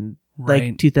back in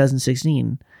like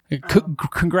 2016.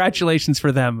 Congratulations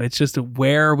for them. It's just,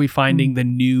 where are we finding the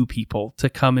new people to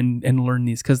come and learn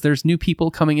these? Because there's new people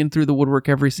coming in through the woodwork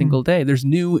every single day. There's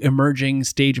new emerging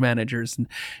stage managers, and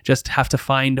just have to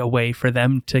find a way for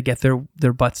them to get their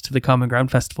butts to the Common Ground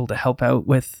Festival to help out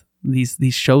with these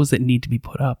shows that need to be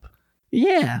put up.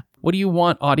 Yeah. What do you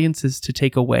want audiences to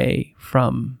take away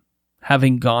from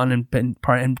having gone and been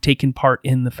part and taken part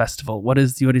in the festival? What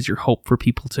is your hope for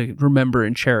people to remember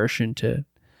and cherish and to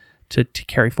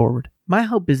carry forward? My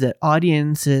hope is that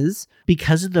audiences,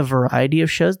 because of the variety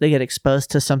of shows, they get exposed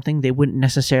to something they wouldn't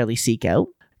necessarily seek out.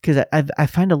 Because I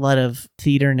find a lot of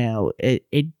theater now,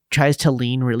 it tries to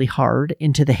lean really hard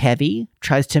into the heavy,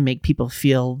 tries to make people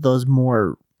feel those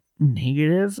more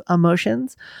negative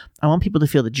emotions. I want people to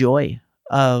feel the joy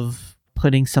of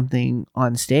putting something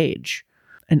on stage.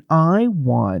 And I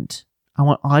want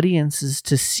audiences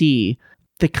to see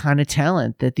the kind of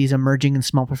talent that these emerging and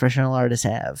small professional artists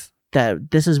have.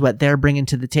 That this is what they're bringing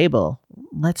to the table.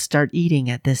 Let's start eating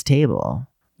at this table.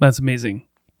 That's amazing.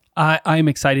 I'm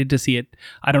excited to see it.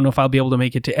 I don't know if I'll be able to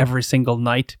make it to every single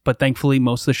night, but thankfully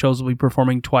most of the shows will be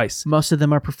performing twice. Most of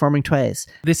them are performing twice.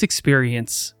 This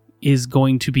experience is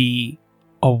going to be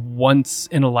a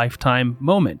once-in-a-lifetime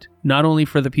moment, not only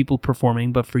for the people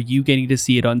performing, but for you getting to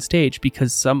see it on stage,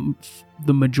 because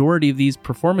the majority of these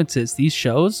performances, these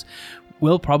shows,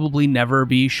 will probably never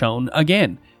be shown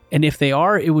again. And if they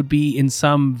are, it would be in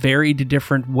some very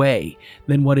different way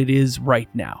than what it is right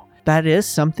now. That is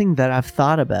something that I've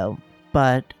thought about.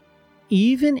 But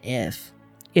even if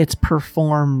it's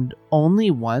performed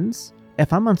only once,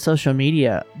 if I'm on social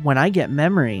media, when I get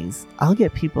memories, I'll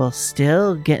get people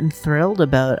still getting thrilled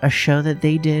about a show that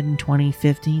they did in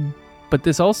 2015. But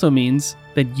this also means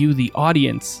that you, the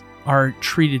audience, are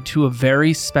treated to a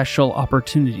very special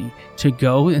opportunity to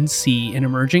go and see an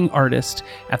emerging artist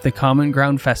at the Common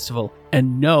Ground Festival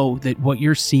and know that what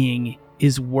you're seeing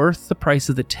is worth the price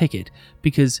of the ticket,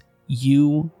 because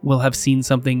you will have seen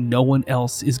something no one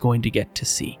else is going to get to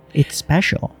see. It's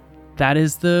special. That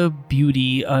is the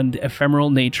beauty and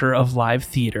ephemeral nature of live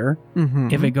theater.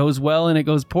 Mm-hmm. If it goes well and it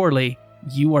goes poorly,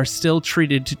 you are still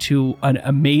treated to an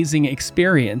amazing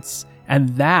experience, and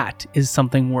that is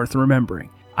something worth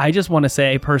remembering. I just want to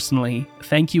say personally,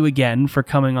 thank you again for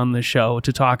coming on the show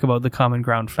to talk about the Common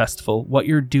Ground Festival. What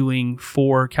you're doing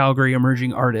for Calgary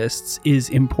emerging artists is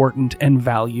important and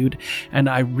valued, and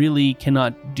I really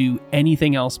cannot do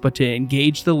anything else but to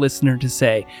engage the listener to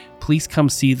say, please come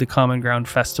see the Common Ground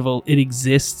Festival. It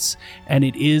exists, and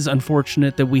it is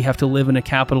unfortunate that we have to live in a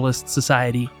capitalist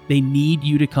society. They need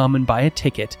you to come and buy a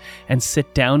ticket and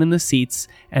sit down in the seats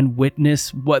and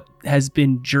witness what has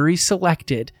been jury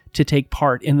selected to take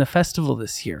part in the festival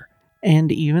this year. And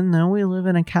even though we live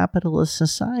in a capitalist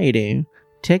society,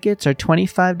 tickets are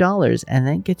 $25, and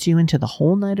that gets you into the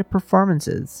whole night of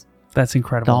performances. That's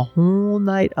incredible. The whole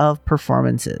night of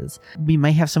performances. We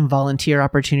might have some volunteer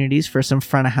opportunities for some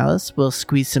front of house. We'll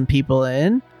squeeze some people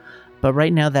in. But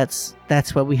right now, that's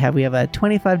what we have. We have a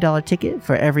 $25 ticket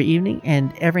for every evening,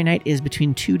 and every night is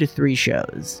between 2 to 3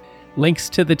 shows. Links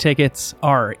to the tickets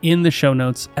are in the show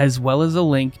notes, as well as a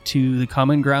link to the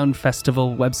Common Ground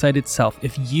Festival website itself.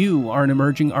 If you are an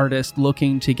emerging artist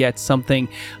looking to get something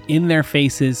in their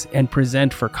faces and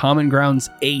present for Common Grounds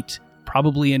 8,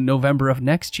 probably in November of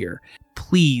next year,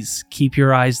 please keep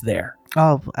your eyes there.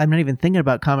 Oh, I'm not even thinking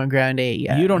about Common Ground 8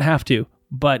 yet. You don't have to,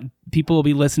 but people will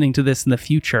be listening to this in the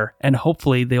future, and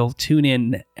hopefully they'll tune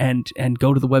in and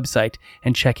go to the website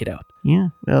and check it out. Yeah.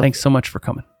 Well, Thanks so much for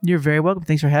coming. You're very welcome.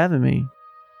 Thanks for having me.